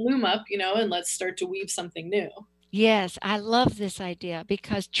the loom up, and let's start to weave something new. Yes, I love this idea,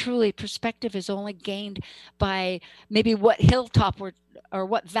 because truly perspective is only gained by maybe what hilltop or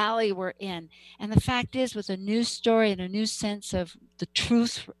what valley we're in. And the fact is, with a new story and a new sense of the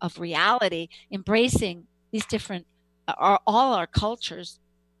truth of reality, embracing these different, all our cultures,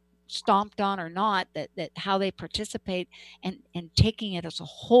 stomped on or not, that how they participate and taking it as a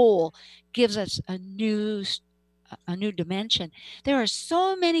whole gives us a new dimension. There are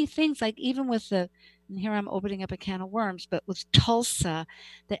so many things, like even with and here I'm opening up a can of worms, but with Tulsa,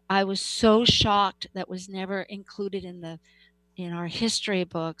 that I was so shocked that was never included in our history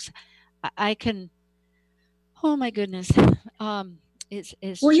books. I can, oh my goodness, it's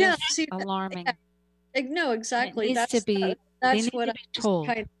just alarming. No, exactly. It needs to be. That's what I'm told.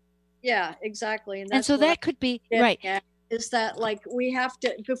 Yeah, exactly. And so that could be right. Is that like we have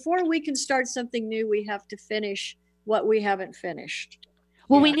to, before we can start something new, we have to finish what we haven't finished.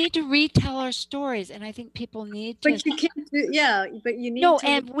 Well, we need to retell our stories, and I think people need to. But you can't do. Yeah, but you need. No, to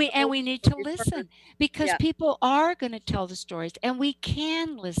and we need to listen, because people are going to tell the stories, and we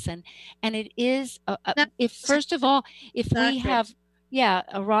can listen. And it is if first of all, if we have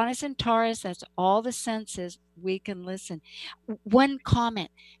Uranus and Taurus, that's all the senses, we can listen. One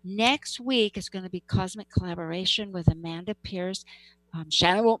comment: next week is going to be Cosmic Collaboration with Amanda Pierce.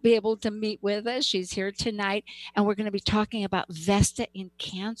 Shannon won't be able to meet with us. She's here tonight, and we're going to be talking about Vesta in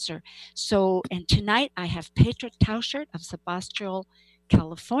Cancer. So, and tonight I have Petra Tauschert of Sebastopol,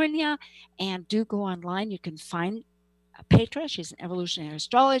 California, and do go online. You can find Petra. She's an evolutionary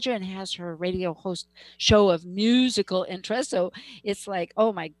astrologer and has her radio host show of musical interest. So it's like,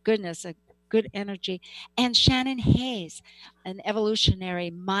 oh my goodness, a good energy. And Shannon Hayes, an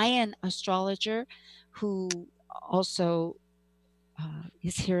evolutionary Mayan astrologer who also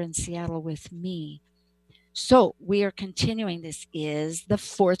is here in Seattle with me. So we are continuing. This is the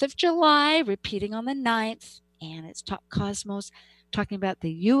 4th of July, repeating on the 9th, and it's Talk Cosmos, talking about the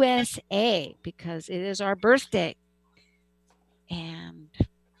USA, because it is our birthday and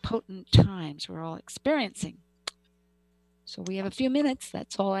potent times we're all experiencing. So we have a few minutes.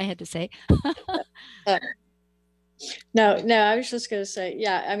 That's all I had to say. No, I was just going to say,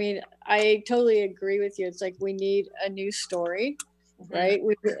 I mean, I totally agree with you. It's like we need a new story. Right.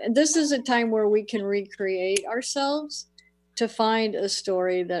 This is a time where we can recreate ourselves to find a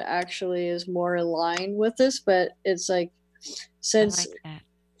story that actually is more aligned with us. But it's like, since,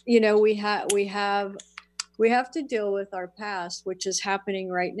 we have to deal with our past, which is happening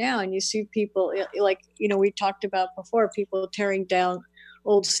right now. And you see people like, we talked about before, people tearing down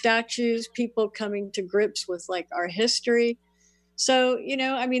old statues, people coming to grips with like our history. So,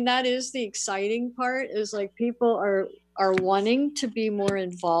 I mean, that is the exciting part, is like people are wanting to be more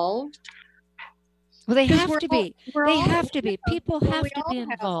involved. Well, they have to be. They have to be. People have to be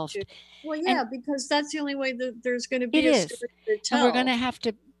involved. Well, yeah, because that's the only way that there's going to be a story to tell. And we're going to have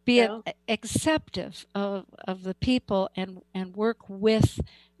to be acceptive of the people and work with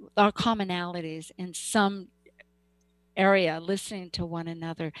our commonalities in some area, listening to one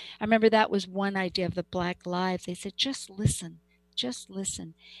another. I remember that was one idea of the Black Lives. They said, just listen.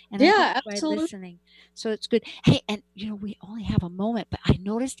 And absolutely. By listening. So it's good. Hey, and we only have a moment, but I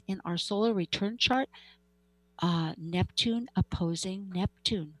noticed in our solar return chart, Neptune opposing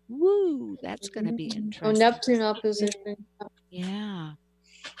Neptune. Woo, that's going to be interesting. Oh, Neptune opposition. Yeah.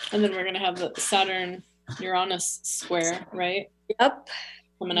 And then we're going to have the Saturn Uranus square, right? Yep.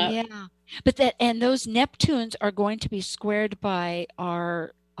 Coming up. Yeah. But those Neptunes are going to be squared by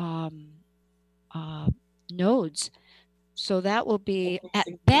our nodes. So that will be, at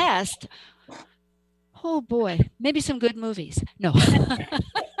best, oh boy, maybe some good movies. No.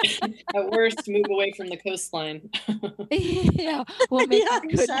 At worst, move away from the coastline. Yeah, we'll make Yeah, a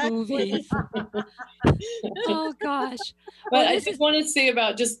good exactly. movie. Oh gosh. But Well, I this just is want to say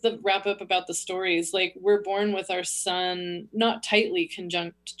about just the wrap up about the stories. Like, we're born with our sun not tightly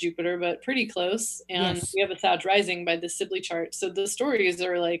conjunct Jupiter, but pretty close. And yes. we have a Sag rising by the Sibley chart. So the stories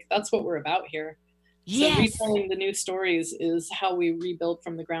are like, that's what we're about here. So Yes. retelling the new stories is how we rebuild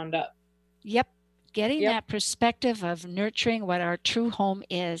from the ground up. Yep. Getting Yep. that perspective of nurturing what our true home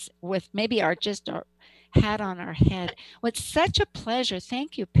is with maybe our hat on our head. Well, it's such a pleasure.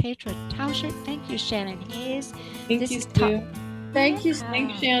 Thank you, Petra Tauscher. Thank you, Shannon Hayes. Thank This you, is Sue. Thank you.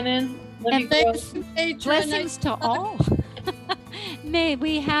 Thanks, Shannon. Love And you, girl. Thanks, Petra. Blessings to all. May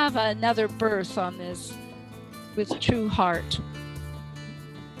we have another birth on this with true heart.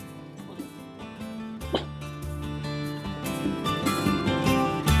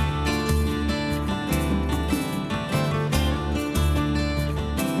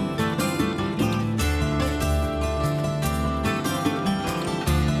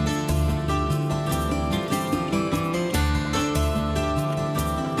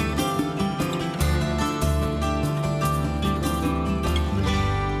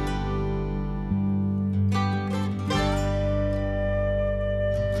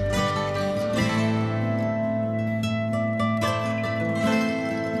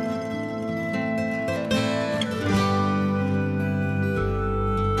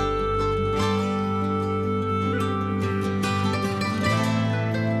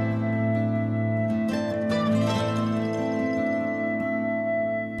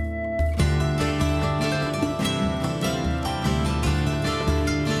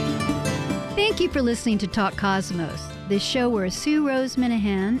 Thank you for listening to Talk Cosmos, the show where Sue Rose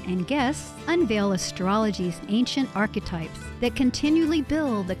Minahan and guests unveil astrology's ancient archetypes that continually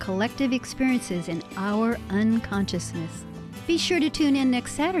build the collective experiences in our unconsciousness. Be sure to tune in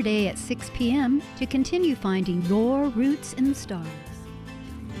next Saturday at 6 p.m. to continue finding your roots in the stars.